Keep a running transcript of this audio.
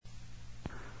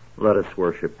Let us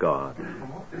worship God.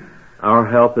 Our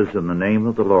help is in the name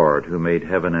of the Lord, who made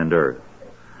heaven and earth.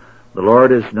 The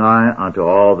Lord is nigh unto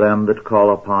all them that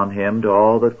call upon him, to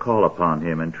all that call upon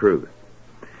him in truth.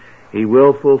 He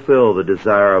will fulfill the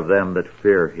desire of them that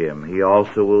fear him. He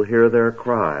also will hear their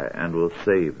cry, and will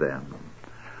save them.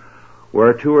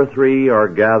 Where two or three are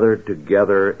gathered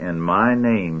together in my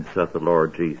name, saith the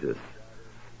Lord Jesus,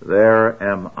 there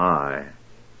am I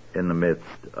in the midst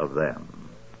of them.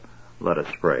 Let us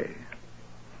pray.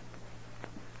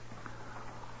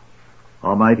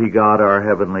 Almighty God, our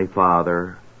heavenly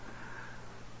Father,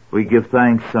 we give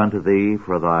thanks unto thee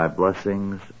for thy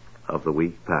blessings of the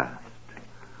week past.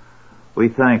 We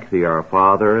thank thee, our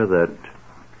Father, that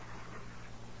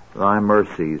thy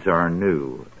mercies are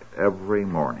new every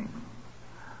morning,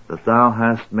 that thou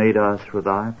hast made us for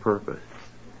thy purpose,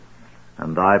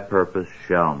 and thy purpose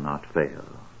shall not fail.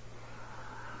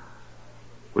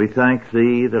 We thank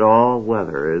thee that all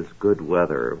weather is good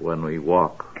weather when we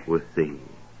walk with thee,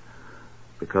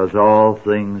 because all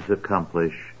things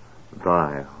accomplish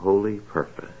thy holy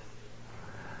purpose.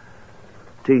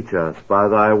 Teach us by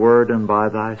thy word and by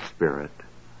thy Spirit,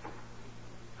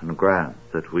 and grant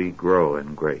that we grow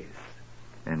in grace.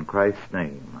 In Christ's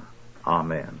name,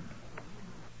 amen.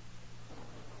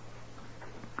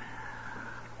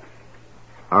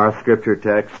 Our scripture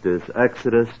text is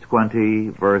Exodus 20,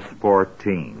 verse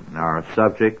 14. Our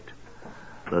subject,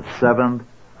 the Seventh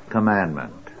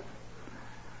Commandment.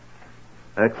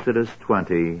 Exodus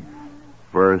 20,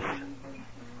 verse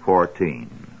 14.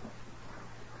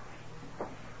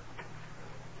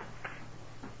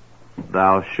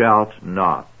 Thou shalt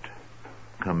not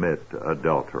commit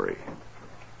adultery.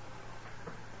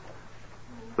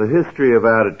 The history of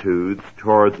attitudes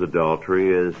towards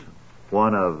adultery is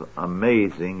one of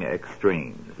amazing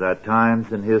extremes. At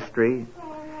times in history,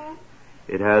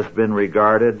 it has been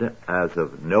regarded as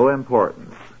of no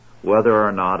importance whether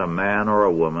or not a man or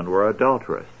a woman were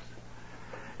adulterous.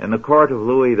 In the court of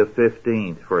Louis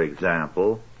XV, for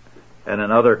example, and in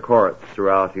other courts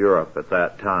throughout Europe at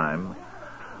that time,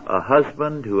 a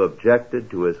husband who objected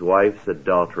to his wife's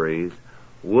adulteries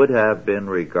would have been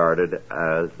regarded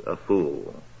as a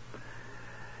fool.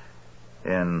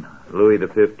 In Louis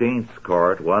XV's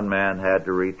court, one man had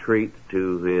to retreat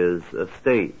to his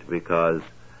estate because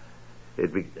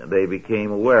they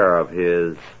became aware of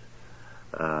his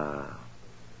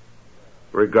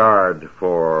regard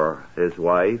for his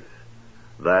wife.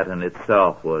 That in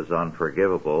itself was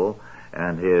unforgivable,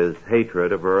 and his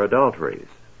hatred of her adulteries.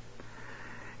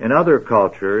 In other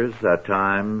cultures, at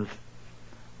times,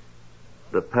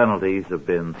 the penalties have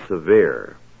been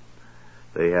severe.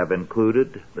 They have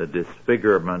included the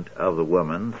disfigurement of the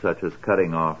woman, such as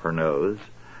cutting off her nose,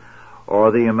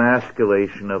 or the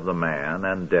emasculation of the man,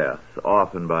 and death,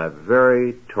 often by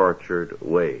very tortured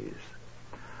ways.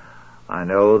 I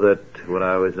know that when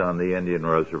I was on the Indian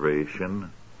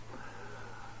reservation,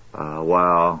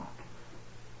 while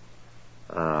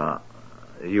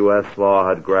U.S. law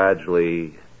had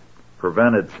gradually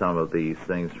prevented some of these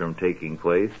things from taking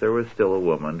place, there was still a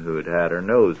woman who had had her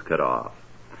nose cut off.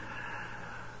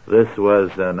 This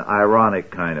was an ironic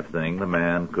kind of thing. The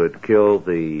man could kill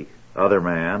the other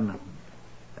man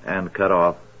and cut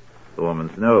off the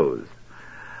woman's nose.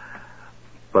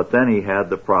 But then he had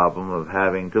the problem of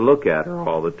having to look at her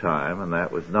all the time, and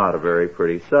that was not a very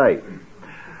pretty sight.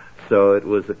 So it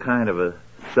was a kind of a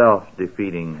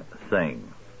self-defeating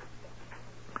thing.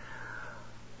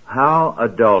 How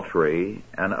adultery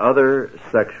and other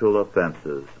sexual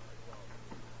offenses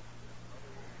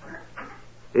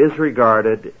is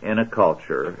regarded in a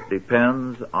culture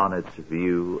depends on its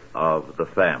view of the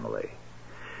family.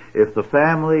 If the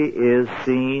family is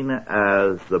seen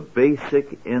as the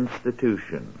basic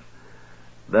institution,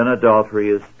 then adultery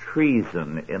is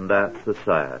treason in that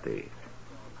society,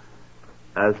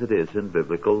 as it is in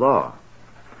biblical law.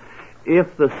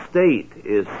 If the state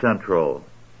is central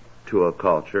to a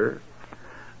culture,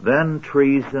 then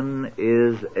treason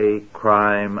is a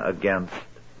crime against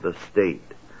the state.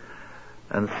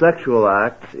 And sexual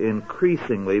acts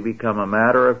increasingly become a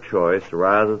matter of choice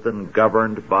rather than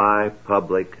governed by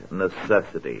public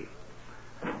necessity.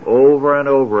 Over and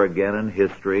over again in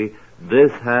history,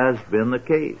 this has been the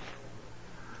case.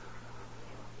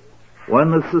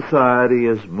 When the society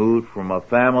is moved from a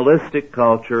familistic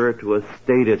culture to a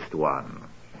statist one,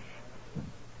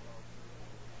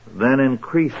 then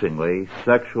increasingly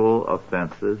sexual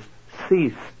offenses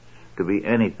cease to be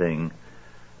anything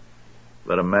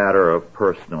but a matter of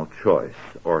personal choice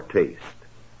or taste.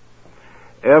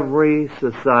 Every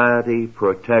society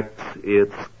protects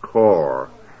its core,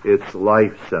 its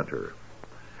life center.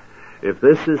 If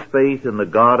this is faith in the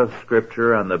God of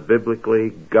Scripture and the biblically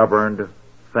governed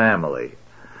family,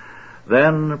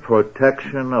 then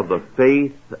protection of the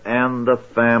faith and the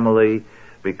family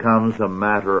becomes a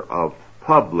matter of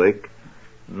public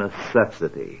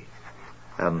necessity.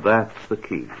 And that's the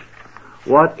key.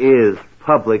 What is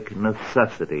public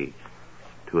necessity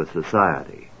to a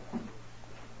society?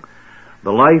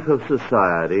 The life of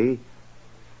society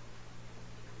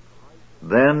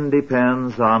then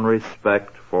depends on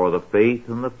respect for the faith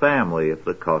and the family if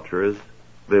the culture is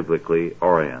biblically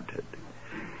oriented.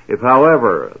 If,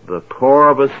 however, the core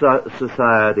of a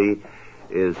society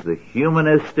is the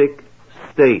humanistic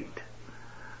state,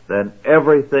 then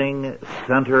everything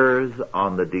centers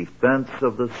on the defense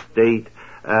of the state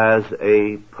as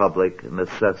a public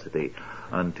necessity,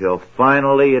 until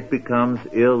finally it becomes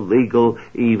illegal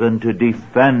even to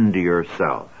defend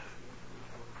yourself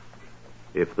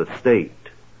if the state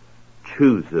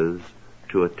chooses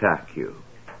to attack you.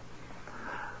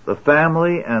 The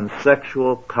family and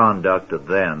sexual conduct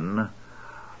then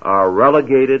are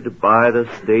relegated by the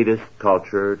statist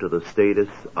culture to the status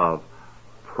of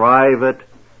private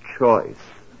choice.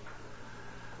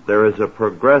 There is a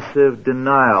progressive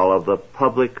denial of the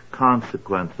public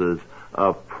consequences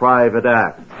of private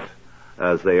acts,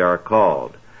 as they are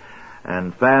called,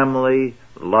 and family,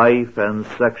 life, and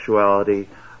sexuality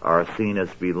are seen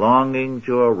as belonging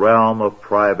to a realm of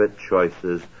private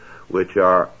choices which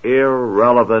are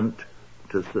irrelevant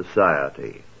to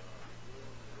society.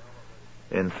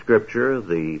 In Scripture,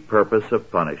 the purpose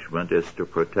of punishment is to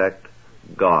protect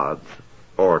God's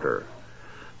order,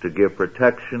 to give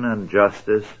protection and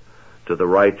justice to the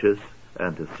righteous,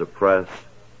 and to suppress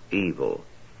evil.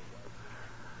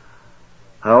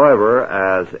 However,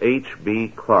 as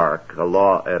H.B. Clark, a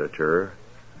law editor,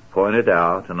 pointed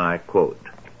out, and I quote,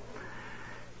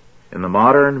 "In the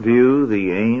modern view,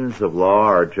 the aims of law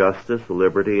are justice,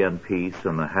 liberty, and peace,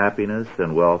 and the happiness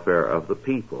and welfare of the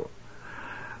people.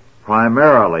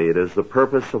 Primarily, it is the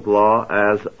purpose of law,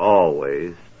 as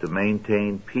always, to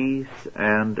maintain peace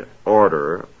and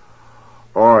order,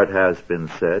 or it has been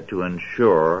said, to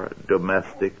ensure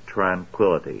domestic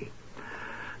tranquility.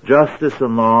 Justice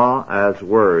and law, as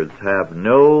words, have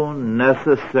no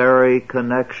necessary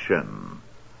connection."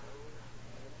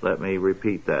 Let me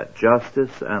repeat that.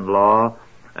 Justice and law,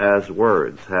 as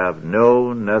words, have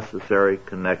no necessary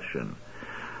connection,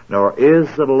 nor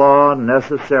is the law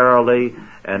necessarily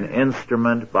an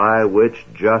instrument by which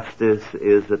justice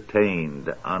is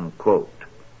attained, unquote.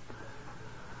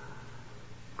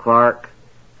 Clark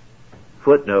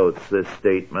footnotes this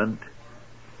statement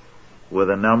with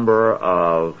a number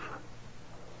of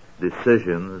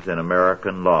decisions in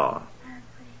American law.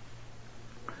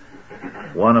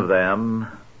 One of them,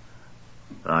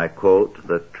 I quote,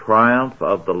 "The triumph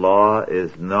of the law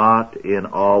is not in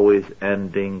always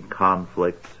ending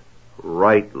conflicts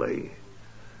rightly,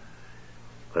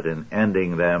 but in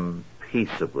ending them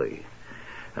peaceably.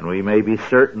 And we may be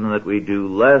certain that we do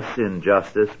less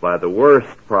injustice by the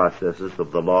worst processes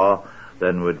of the law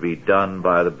than would be done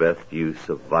by the best use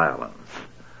of violence,"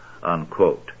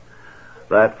 unquote.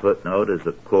 That footnote is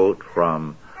a quote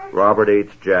from Robert H.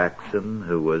 Jackson,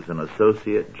 who was an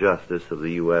Associate Justice of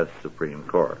the U.S. Supreme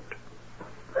Court.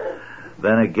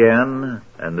 Then again,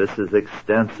 and this is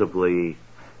extensively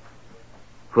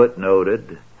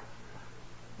footnoted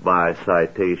by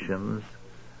citations,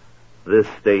 this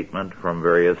statement from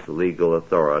various legal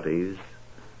authorities: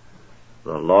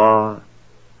 "The law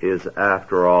is,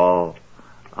 after all,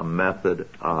 a method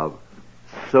of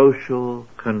social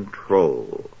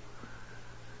control."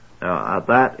 Now,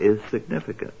 that is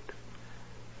significant.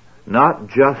 Not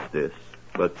justice,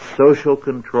 but social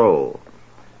control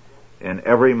in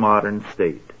every modern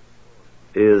state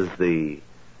is the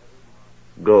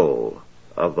goal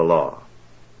of the law.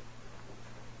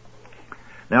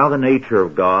 Now, the nature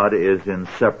of God is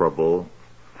inseparable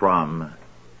from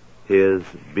His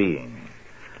being.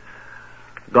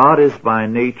 God is by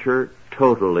nature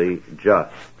totally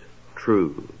just,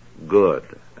 true, good,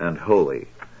 and holy.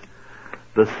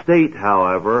 The state,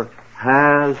 however,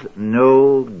 has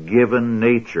no given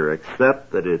nature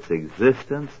except that its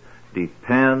existence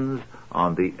depends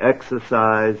on the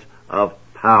exercise of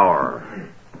power.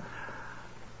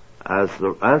 As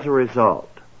a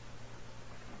result,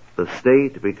 the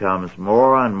state becomes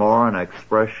more and more an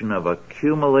expression of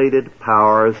accumulated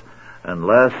powers and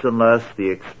less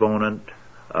the exponent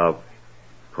of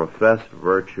professed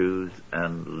virtues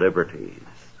and liberties.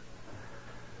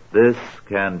 This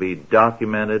can be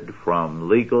documented from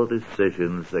legal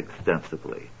decisions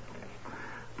extensively.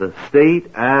 The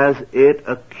state, as it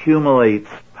accumulates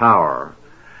power,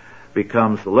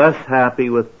 becomes less happy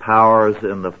with powers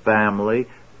in the family,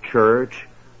 church,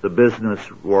 the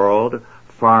business world,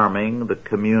 farming, the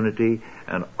community,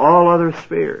 and all other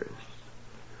spheres.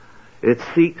 It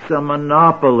seeks a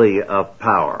monopoly of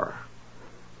power.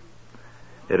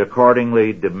 It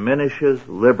accordingly diminishes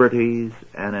liberties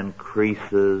and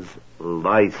increases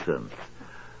license.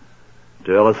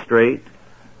 To illustrate,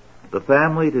 the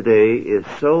family today is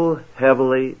so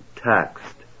heavily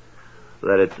taxed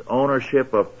that its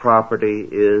ownership of property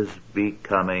is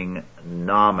becoming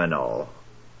nominal.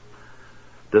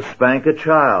 To spank a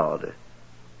child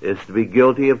is to be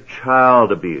guilty of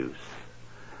child abuse.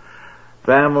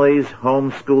 Families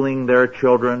homeschooling their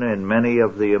children in many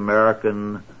of the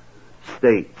American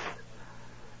states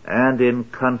and in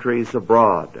countries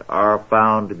abroad are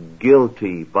found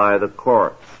guilty by the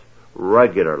courts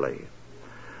regularly.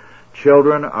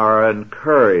 Children are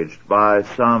encouraged by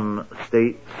some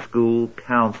state school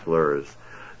counselors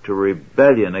to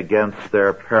rebellion against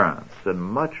their parents, and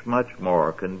much, much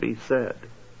more can be said.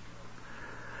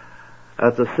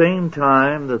 At the same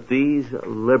time that these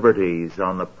liberties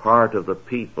on the part of the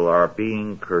people are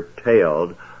being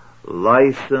curtailed,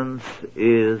 license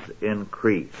is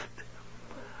increased.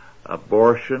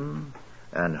 Abortion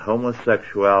and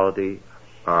homosexuality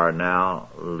are now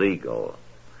legal,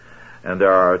 and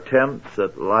there are attempts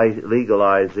at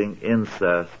legalizing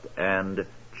incest and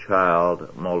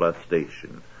child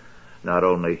molestation, not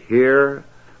only here,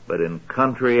 but in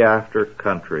country after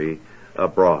country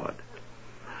abroad.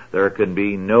 There can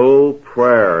be no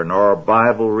prayer nor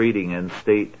Bible reading in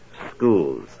state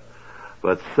schools,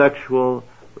 but sexual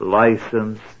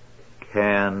license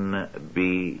can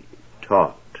be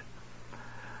taught.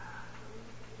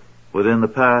 Within the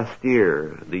past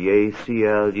year, the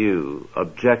ACLU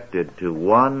objected to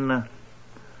one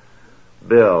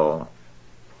bill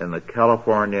in the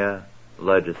California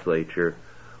legislature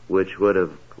which would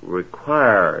have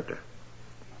required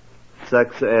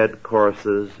sex ed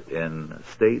courses in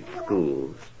state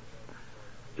schools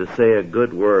to say a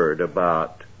good word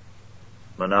about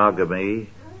monogamy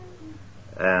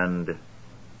and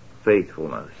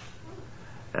faithfulness.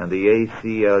 And the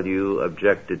ACLU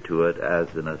objected to it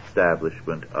as an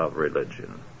establishment of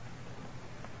religion.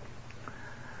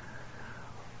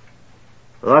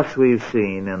 Thus we've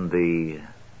seen in the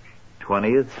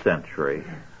 20th century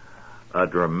a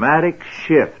dramatic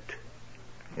shift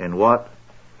in what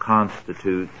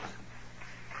constitutes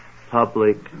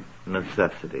public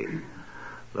necessity.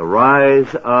 The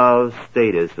rise of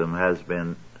statism has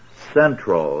been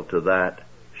central to that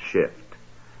shift.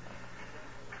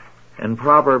 In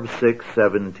Proverbs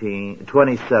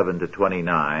 6:27 to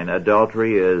 29,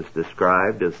 adultery is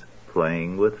described as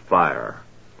playing with fire.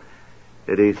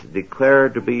 It is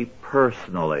declared to be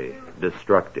personally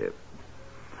destructive.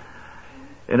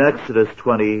 In Exodus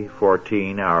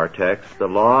 20:14, our text, the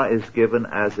law is given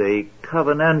as a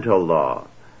covenantal law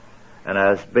and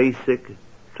as basic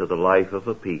to the life of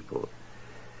a people.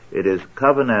 It is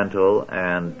covenantal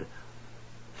and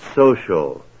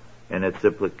social in its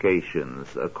implications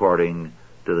according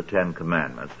to the Ten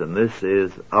Commandments, and this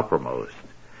is uppermost.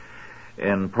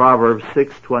 In Proverbs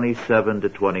 6:27 to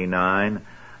 29,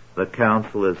 the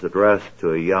counsel is addressed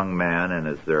to a young man and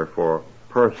is therefore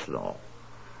personal.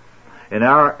 In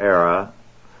our era,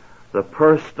 the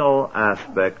personal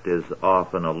aspect is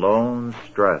often alone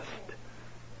stressed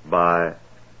by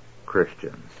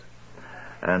Christians,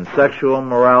 and sexual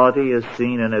morality is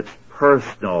seen in its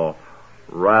personal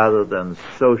rather than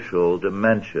social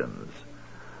dimensions,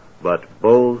 but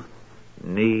both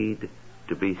need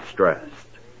to be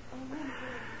stressed.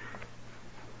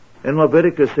 In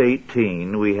Leviticus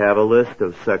 18, we have a list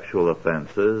of sexual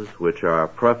offenses which are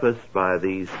prefaced by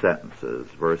these sentences,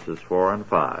 verses 4 and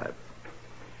 5.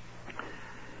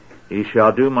 Ye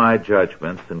shall do my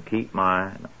judgments and keep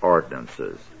mine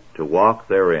ordinances, to walk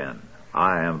therein.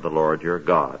 I am the Lord your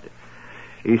God.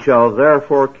 Ye shall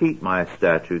therefore keep my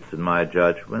statutes and my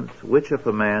judgments, which if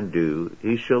a man do,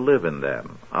 he shall live in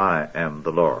them. I am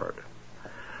the Lord.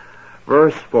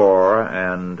 Verse 4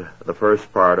 and the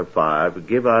first part of 5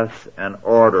 give us an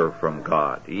order from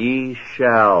God. Ye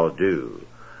shall do.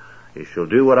 You shall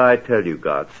do what I tell you,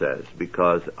 God says,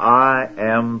 because I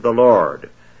am the Lord.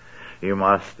 You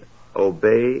must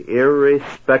obey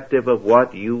irrespective of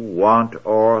what you want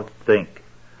or think.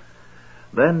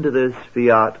 Then to this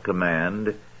fiat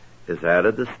command is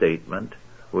added the statement,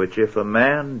 which if a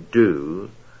man do,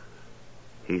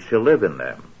 he shall live in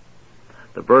them.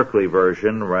 The Berkeley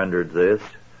version rendered this,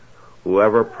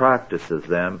 whoever practices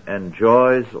them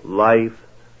enjoys life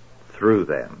through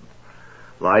them.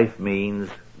 Life means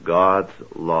God's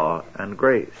law and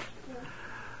grace.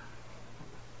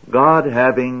 God,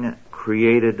 having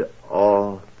created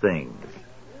all things,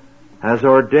 has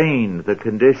ordained the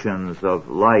conditions of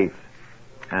life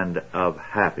and of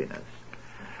happiness.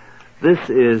 This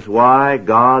is why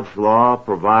God's law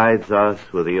provides us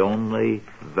with the only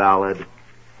valid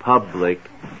public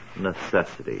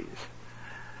necessities.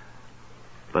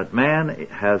 But man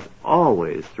has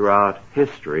always, throughout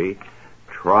history,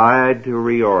 tried to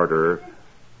reorder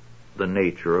the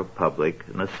nature of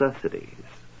public necessities.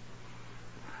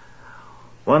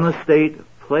 When the state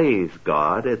plays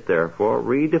God, it therefore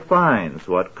redefines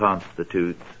what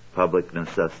constitutes public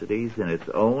necessities in its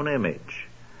own image,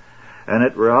 and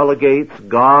it relegates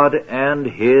God and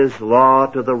His law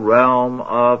to the realm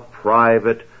of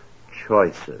private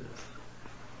choices.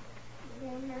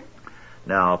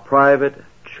 Now, private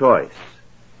choice,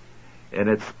 in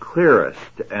its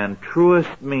clearest and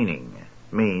truest meaning,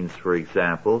 means, for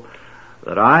example,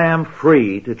 that I am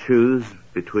free to choose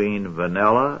between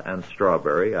vanilla and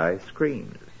strawberry ice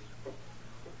creams.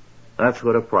 That's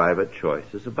what a private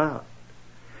choice is about.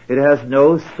 It has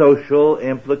no social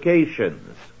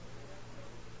implications.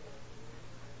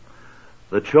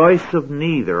 The choice of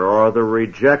neither or the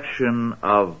rejection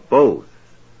of both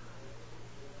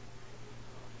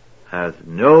has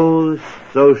no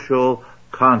social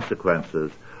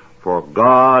consequences for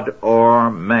God or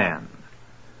man.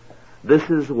 This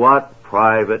is what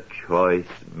private choice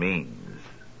means.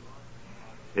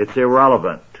 It's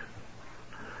irrelevant.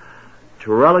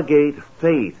 To relegate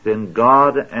faith in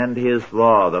God and His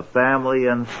law, the family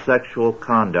and sexual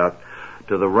conduct,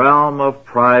 to the realm of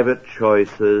private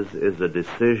choices is a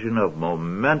decision of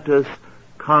momentous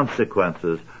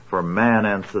consequences for man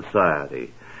and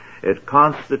society. It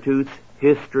constitutes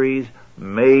history's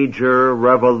major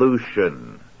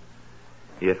revolution.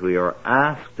 Yet we are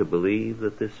asked to believe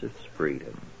that this is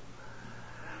freedom.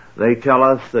 They tell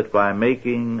us that by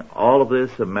making all of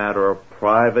this a matter of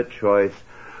private choice,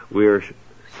 we are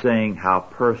saying how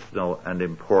personal and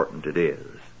important it is.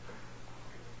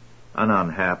 And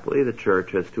unhappily, the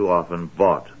church has too often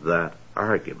bought that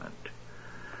argument.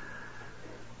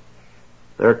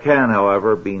 There can,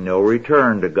 however, be no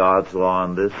return to God's law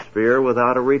in this sphere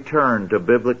without a return to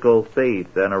biblical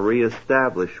faith and a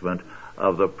reestablishment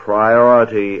of the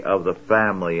priority of the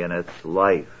family in its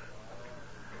life.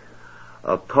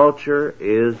 A culture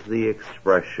is the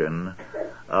expression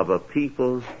of a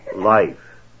people's life.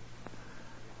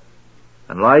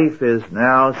 And life is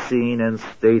now seen in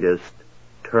statist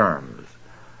terms.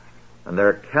 And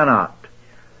there cannot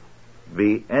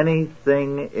be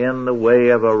anything in the way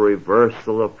of a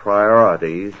reversal of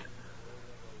priorities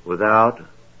without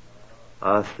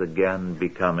us again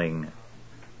becoming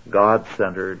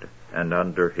God-centered and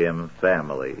under Him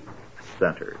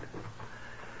family-centered.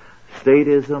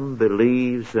 Statism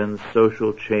believes in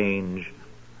social change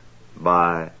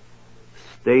by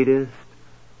statist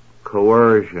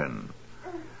coercion,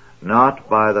 not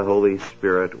by the Holy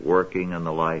Spirit working in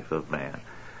the life of man.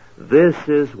 This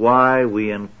is why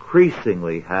we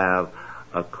increasingly have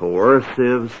a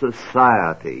coercive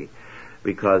society,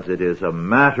 because it is a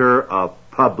matter of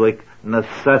public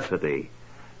necessity,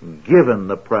 given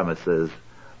the premises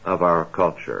of our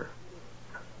culture.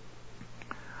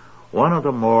 One of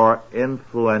the more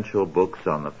influential books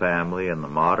on the family in the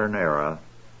modern era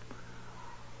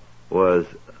was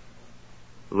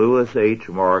Lewis H.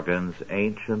 Morgan's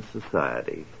Ancient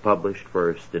Society, published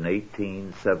first in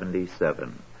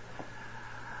 1877.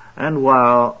 And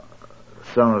while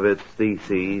some of its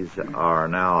theses are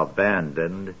now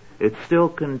abandoned, it still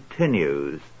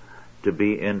continues to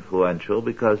be influential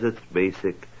because its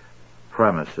basic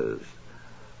premises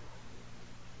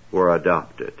were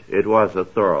adopted. It was a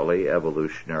thoroughly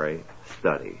evolutionary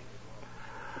study.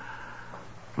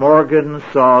 Morgan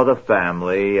saw the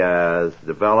family as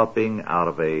developing out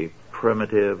of a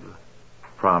primitive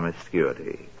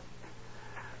promiscuity.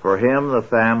 For him, the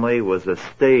family was a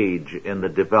stage in the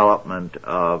development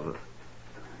of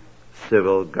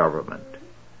civil government.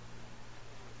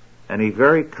 And he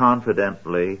very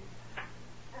confidently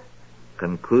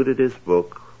concluded his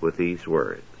book with these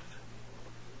words: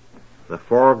 the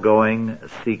foregoing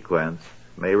sequence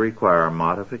may require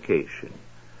modification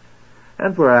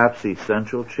and perhaps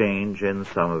essential change in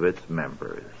some of its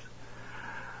members,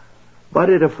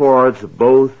 but it affords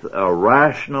both a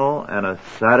rational and a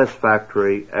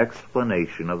satisfactory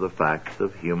explanation of the facts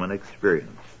of human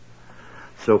experience,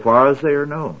 so far as they are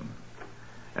known,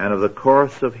 and of the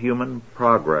course of human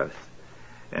progress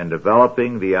in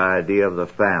developing the idea of the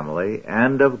family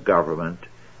and of government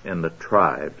in the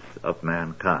tribes of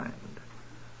mankind.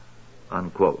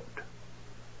 Unquote.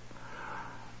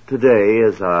 Today,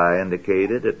 as I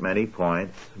indicated at many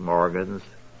points, Morgan's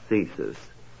thesis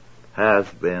has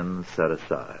been set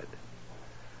aside.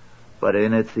 But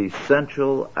in its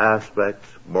essential aspects,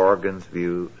 Morgan's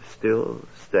view still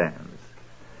stands,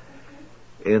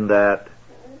 in that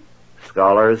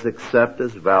scholars accept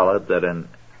as valid that an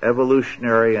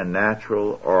evolutionary and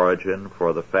natural origin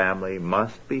for the family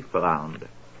must be found,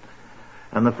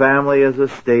 and the family is a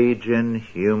stage in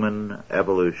human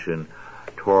evolution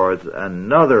towards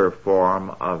another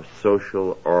form of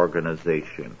social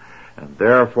organization, and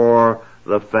therefore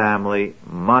the family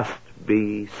must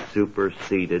be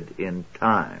superseded in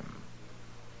time.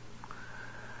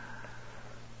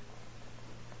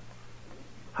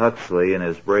 Huxley, in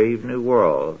his Brave New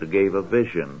World, gave a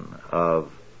vision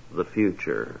of the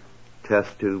future,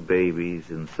 test tube babies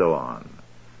and so on,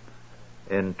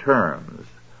 in terms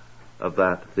of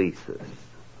that thesis.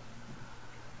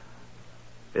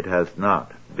 It has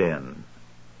not been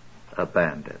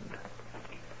abandoned.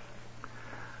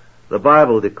 The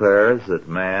Bible declares that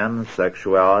man,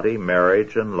 sexuality,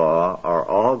 marriage, and law are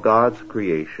all God's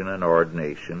creation and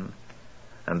ordination,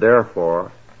 and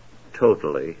therefore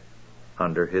totally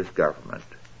under His government.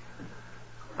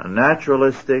 A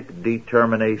naturalistic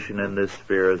determination in this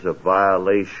sphere is a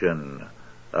violation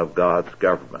of God's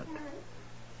government,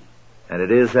 and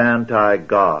it is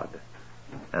anti-God,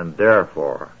 and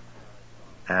therefore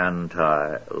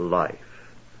anti-life.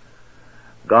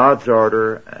 God's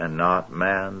order and not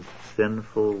man's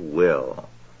sinful will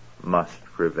must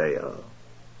prevail.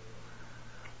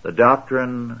 The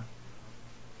doctrine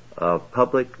of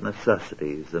public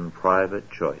necessities and private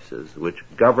choices, which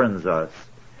governs us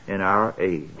in our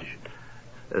age,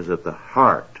 is at the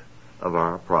heart of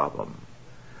our problem.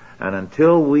 And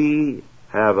until we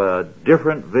have a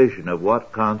different vision of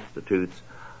what constitutes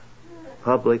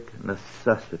public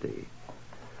necessity,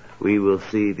 we will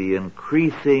see the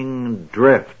increasing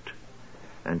drift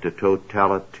into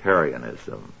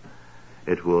totalitarianism.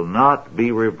 It will not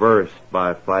be reversed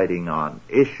by fighting on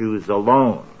issues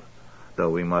alone,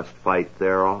 though we must fight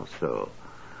there also,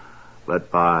 but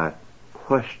by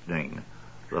questioning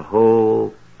the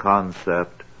whole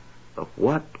concept of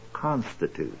what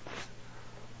constitutes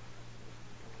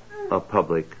a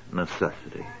public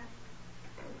necessity.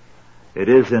 It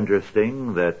is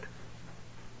interesting that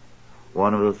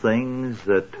one of the things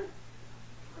that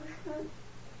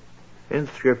in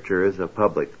Scripture is a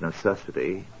public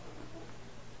necessity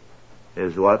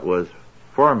is what was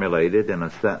formulated in a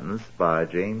sentence by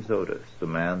James Otis: the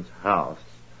man's house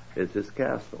is his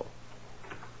castle.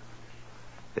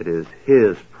 It is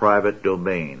his private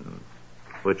domain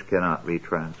which cannot be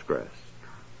transgressed.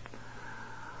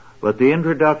 But the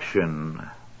introduction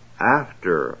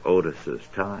after Otis's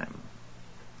time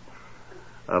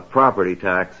of property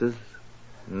taxes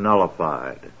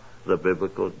nullified the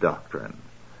biblical doctrine,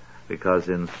 because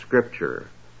in Scripture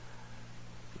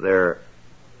there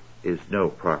is no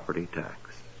property tax.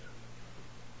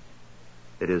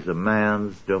 It is a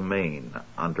man's domain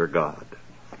under God.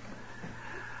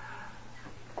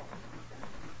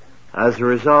 As a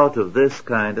result of this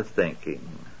kind of thinking,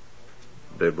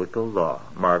 biblical law,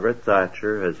 Margaret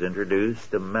Thatcher has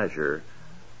introduced a measure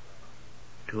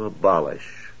to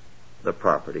abolish the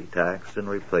property tax and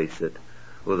replace it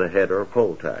with a head or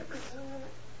poll tax.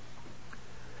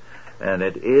 And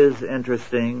it is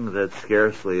interesting that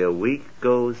scarcely a week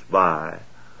goes by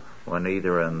when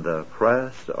either in the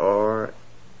press or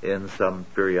in some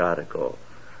periodical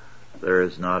there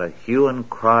is not a hue and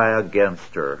cry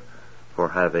against her for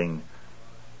having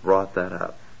brought that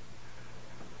up.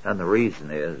 And the reason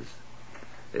is,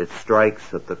 it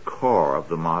strikes at the core of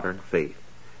the modern faith,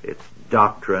 its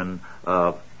doctrine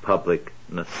of public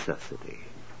necessity.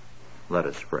 Let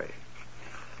us pray.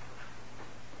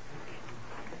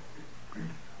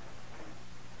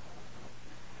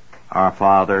 Our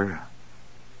Father,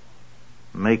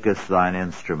 make us thine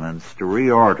instruments to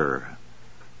reorder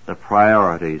the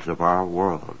priorities of our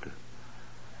world,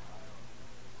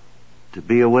 to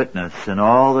be a witness in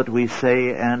all that we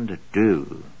say and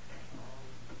do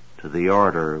to the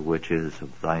order which is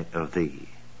of Thee.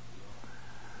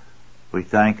 We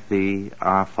thank Thee,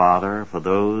 our Father, for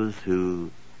those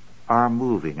who are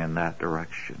moving in that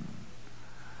direction.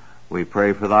 We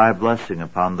pray for Thy blessing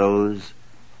upon those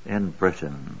in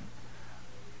Britain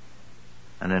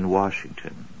and in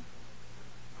Washington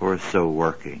who are so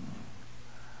working.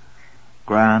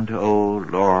 Grant, O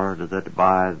Lord, that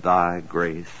by Thy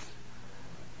grace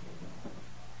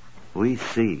we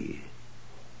see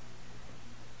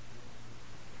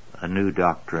a new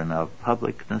doctrine of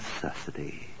public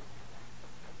necessity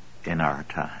in our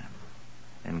time.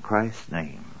 In Christ's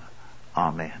name,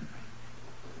 Amen.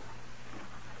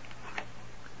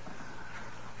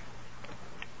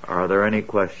 Are there any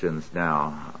questions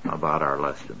now about our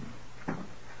lesson?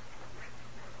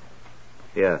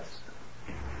 Yes.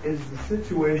 Is the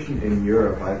situation in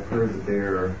Europe, I've heard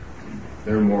that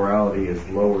their morality is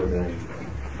lower than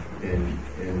in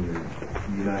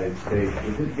the United States.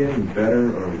 Is it getting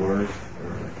better or worse?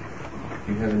 Or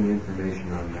do you have any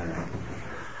information on that?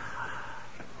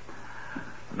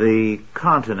 The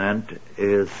continent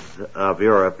of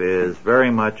Europe is very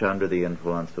much under the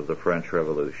influence of the French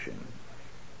Revolution.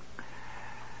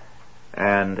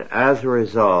 And as a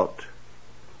result,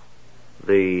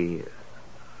 the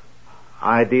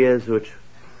ideas which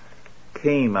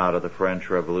came out of the French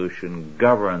Revolution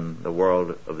govern the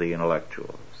world of the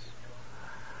intellectuals.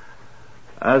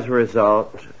 As a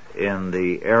result, in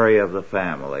the area of the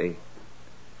family,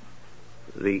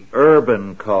 the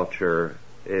urban culture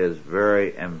is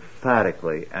very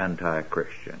emphatically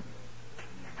anti-Christian.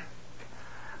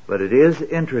 But it is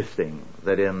interesting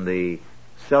that in the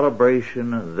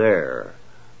celebration there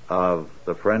of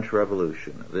the French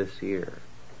Revolution this year,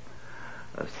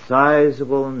 a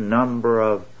sizable number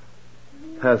of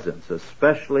peasants,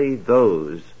 especially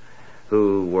those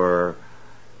who are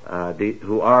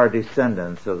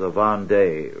descendants of the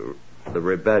Vendée, the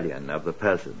rebellion of the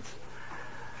peasants,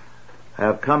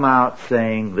 have come out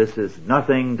saying this is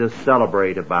nothing to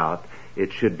celebrate about.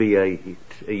 It should be a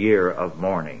year of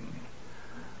mourning.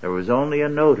 There was only a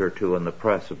note or two in the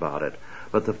press about it,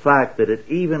 but the fact that it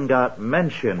even got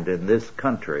mentioned in this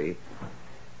country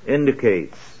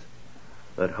indicates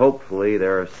that hopefully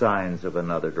there are signs of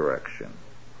another direction.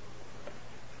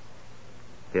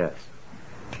 Yes.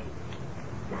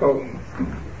 Well,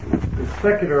 the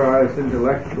secularized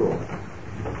intellectual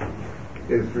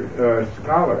is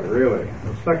scholar, really,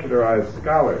 the secularized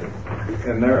scholars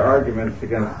and their arguments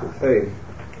against the faith,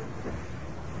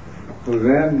 who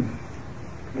then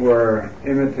were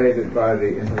imitated by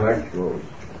the intellectuals,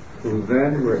 who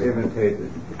then were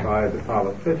imitated by the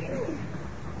politicians,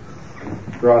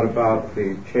 brought about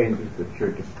the changes that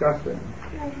you're discussing,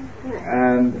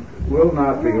 and will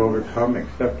not be overcome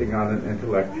excepting on an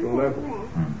intellectual level.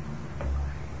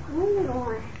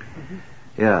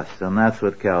 Yes, and that's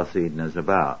what Chalcedon is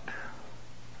about.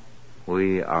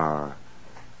 We are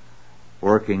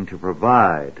working to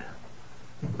provide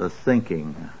the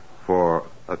thinking for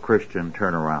a Christian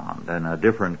turnaround and a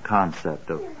different concept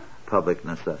of public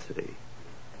necessity.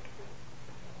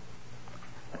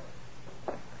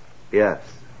 Yes.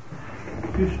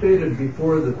 You stated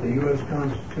before that the U.S.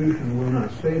 Constitution will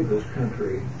not save this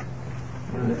country.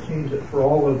 And it seems that for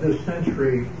all of this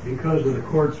century, because of the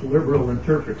court's liberal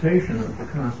interpretation of the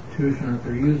Constitution, that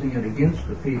they're using it against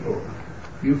the people.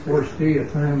 Do you foresee a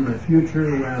time in the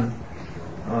future when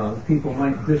people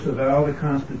might disavow the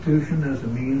Constitution as a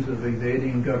means of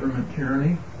evading government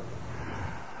tyranny?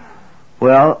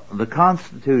 Well, the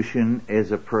Constitution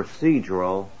is a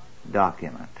procedural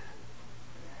document.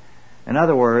 In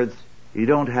other words, you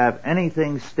don't have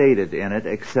anything stated in it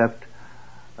except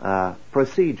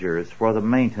procedures for the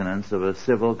maintenance of a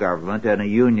civil government and a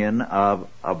union of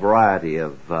a variety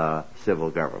of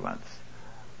civil governments,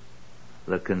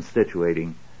 the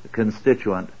constituent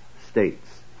states.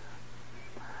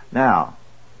 Now,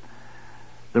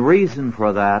 the reason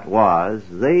for that was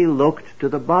they looked to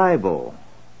the Bible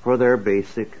for their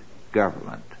basic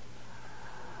government.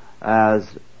 As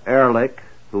Ehrlich,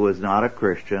 who was not a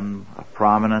Christian, a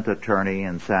prominent attorney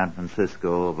in San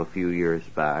Francisco of a few years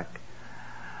back,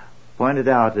 pointed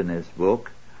out in his book,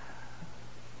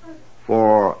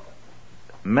 for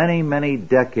many, many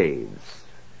decades,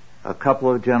 a couple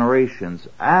of generations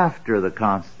after the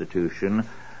Constitution,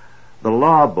 the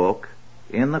law book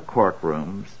in the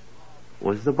courtrooms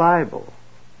was the Bible.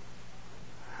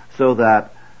 So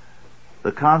that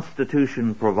the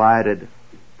Constitution provided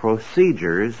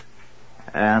procedures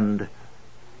and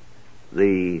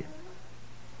the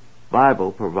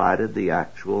Bible provided the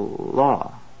actual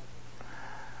law.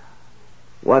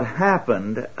 What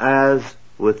happened, as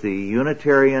with the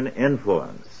Unitarian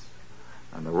influence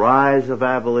and the rise of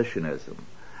abolitionism,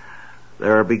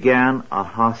 there began a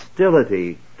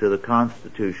hostility to the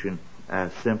Constitution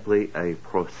as simply a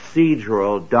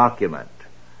procedural document.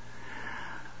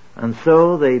 And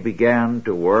so they began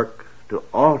to work to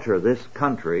alter this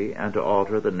country and to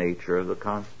alter the nature of the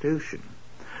Constitution.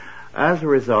 As a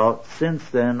result, since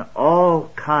then,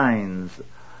 all kinds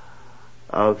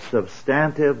of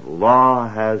substantive law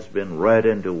has been read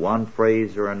into one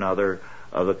phrase or another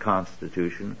of the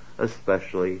Constitution,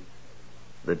 especially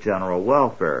the General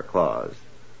Welfare Clause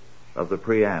of the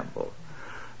preamble.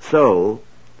 So,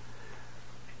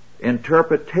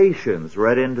 interpretations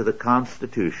read into the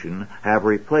Constitution have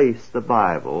replaced the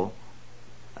Bible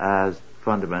as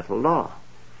fundamental law.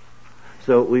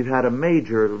 So we've had a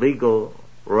major legal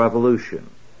revolution.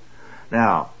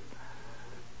 Now,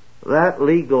 that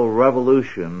legal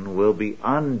revolution will be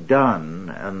undone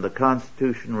and the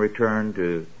Constitution returned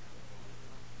to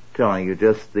telling you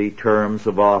just the terms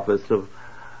of office of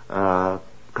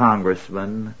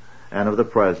congressmen and of the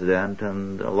president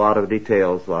and a lot of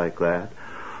details like that,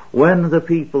 when the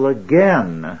people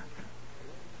again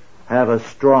have a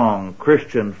strong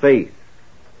Christian faith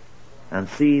and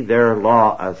see their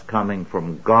law as coming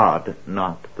from God,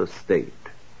 not the state.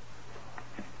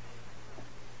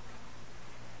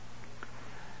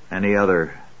 Any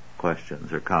other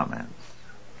questions or comments?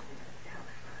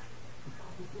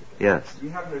 Yes. Do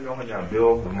you happen to know when that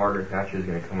bill of Margaret Thatcher is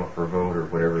going to come up for a vote, or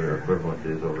whatever their equivalent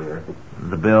is over there?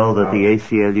 The bill that the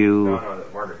ACLU... No,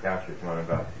 that Margaret Thatcher is one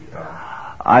about...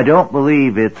 I don't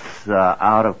believe it's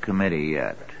out of committee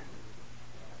yet.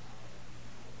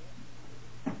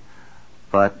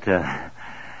 But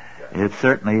it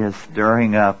certainly is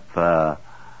stirring up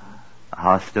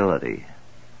hostility.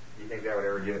 Do you think that would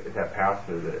ever get, if that passed,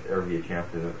 would there ever be a chance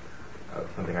of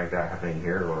something like that happening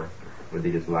here, or would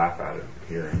they just laugh at it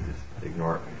here and just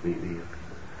ignore it completely?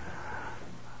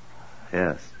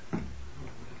 Yes.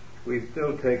 We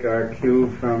still take our cue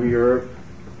from Europe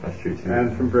That's true too.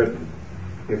 and from Britain.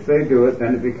 If they do it,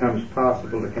 then it becomes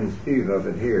possible to conceive of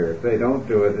it here. If they don't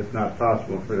do it, it's not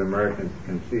possible for the Americans to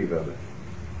conceive of it.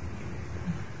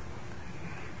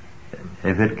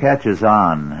 If it catches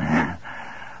on,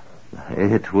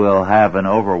 it will have an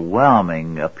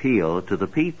overwhelming appeal to the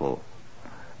people.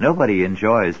 Nobody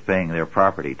enjoys paying their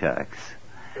property tax.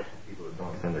 Especially people that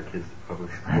don't send their kids to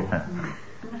public school.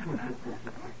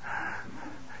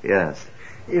 Yes.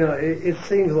 You know, it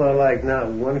seems a lot like not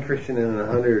one Christian in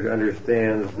 100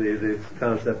 understands the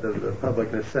concept of the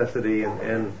public necessity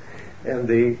and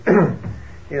the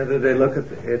you know, that they look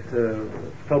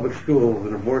at public schools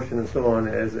and abortion and so on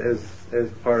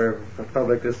as part of a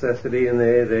public necessity, and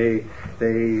they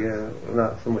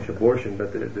not so much abortion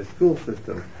but the school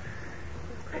system.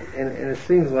 And it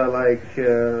seems a lot like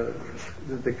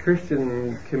the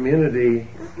Christian community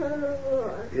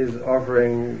is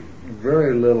offering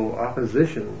very little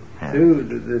opposition to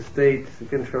the state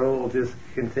control, just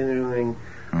continuing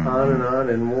on and on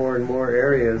in more and more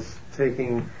areas,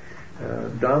 taking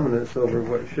dominance over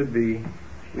what should be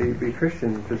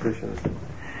Christian positions.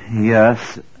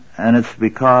 Yes, and it's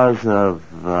because of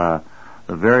the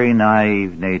very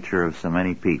naive nature of so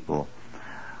many people.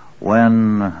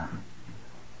 When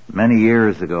many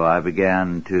years ago I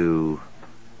began to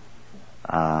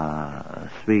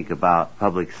speak about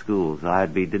public schools,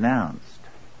 I'd be denounced,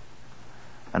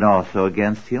 and also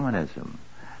against humanism.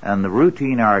 And the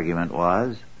routine argument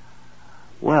was,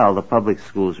 well, the public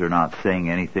schools are not saying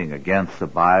anything against the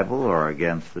Bible or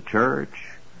against the church.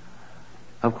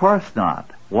 Of course not.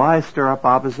 Why stir up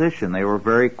opposition? They were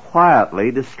very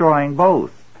quietly destroying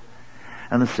both.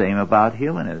 And the same about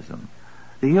humanism.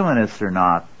 The humanists are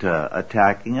not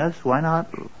attacking us. Why not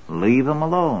leave them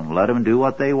alone? Let them do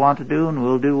what they want to do, and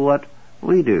we'll do what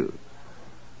we do.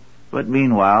 But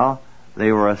meanwhile,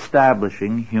 they were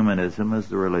establishing humanism as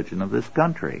the religion of this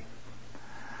country.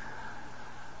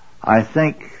 I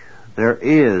think there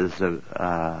is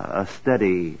a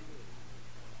steady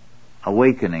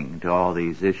awakening to all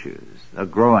these issues, a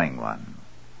growing one.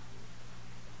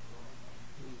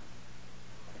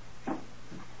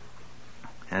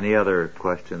 Any other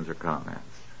questions or comments?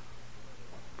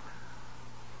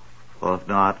 Well, if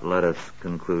not, let us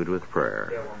conclude with prayer.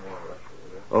 Yeah, one more.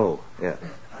 Oh, yes.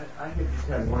 I just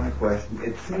had one question.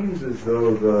 It seems as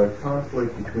though the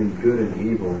conflict between good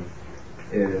and evil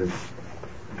is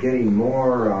getting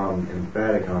more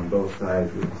emphatic on both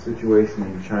sides, with the situation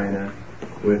in China,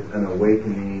 with an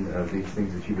awakening of these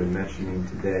things that you've been mentioning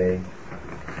today.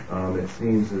 It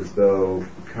seems as though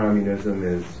communism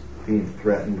is being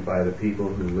threatened by the people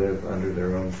who live under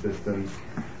their own systems.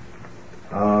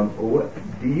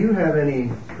 Do you have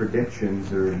any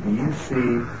predictions, or do you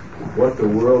see what the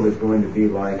world is going to be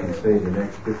like in, say, the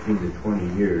next 15 to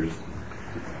 20 years?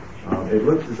 It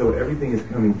looks as though everything is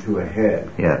coming to a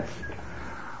head. Yes.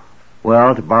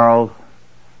 Well, to borrow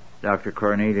Dr.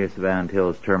 Cornelius Van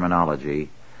Til's terminology,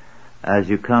 as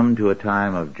you come to a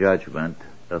time of judgment,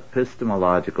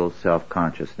 epistemological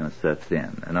self-consciousness sets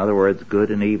in. In other words, good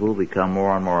and evil become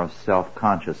more and more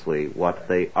self-consciously what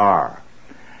they are.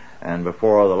 And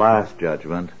before the last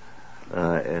judgment,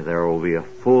 there will be a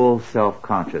full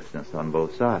self-consciousness on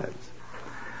both sides.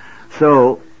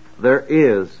 So, there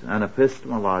is an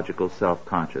epistemological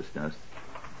self-consciousness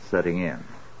setting in.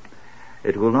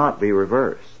 It will not be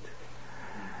reversed.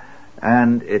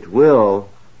 And it will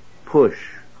push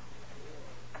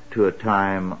to a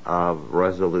time of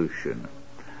resolution.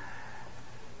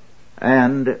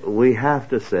 And we have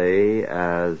to say,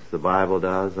 as the Bible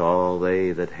does, all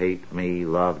they that hate me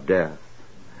love death.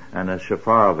 And as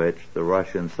Shafarevich, the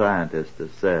Russian scientist, has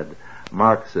said,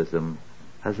 Marxism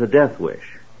has a death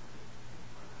wish.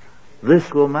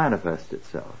 This will manifest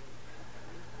itself.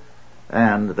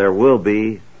 And there will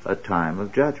be a time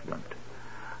of judgment.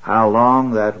 How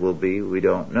long that will be, we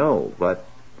don't know. But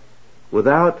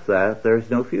without that, there's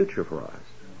no future for us.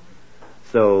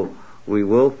 So we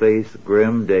will face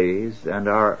grim days and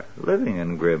are living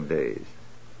in grim days.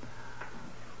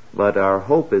 But our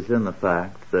hope is in the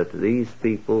fact that these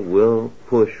people will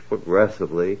push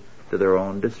progressively to their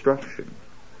own destruction.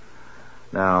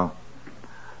 Now,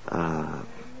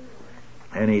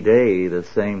 any day the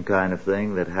same kind of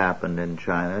thing that happened in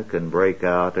China can break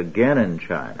out again in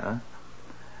China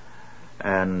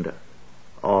and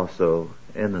also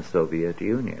in the Soviet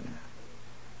Union.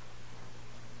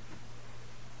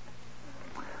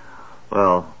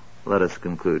 Well, let us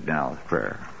conclude now with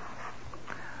prayer.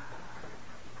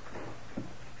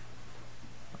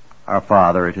 Our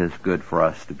Father, it is good for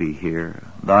us to be here.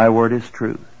 Thy word is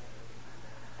truth.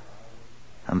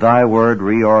 And thy word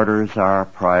reorders our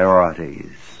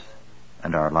priorities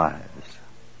and our lives.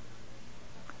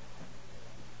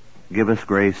 Give us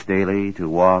grace daily to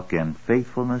walk in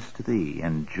faithfulness to thee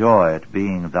and joy at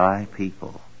being thy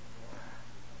people,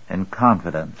 in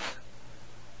confidence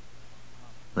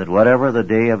that whatever the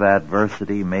day of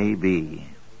adversity may be,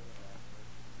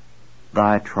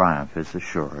 thy triumph is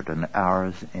assured and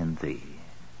ours in thee.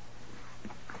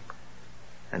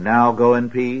 And now go in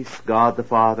peace. God the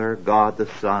Father, God the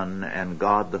Son, and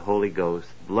God the Holy Ghost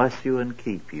bless you and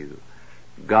keep you,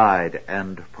 guide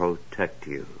and protect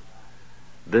you,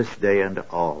 this day and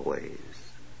always.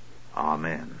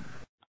 Amen.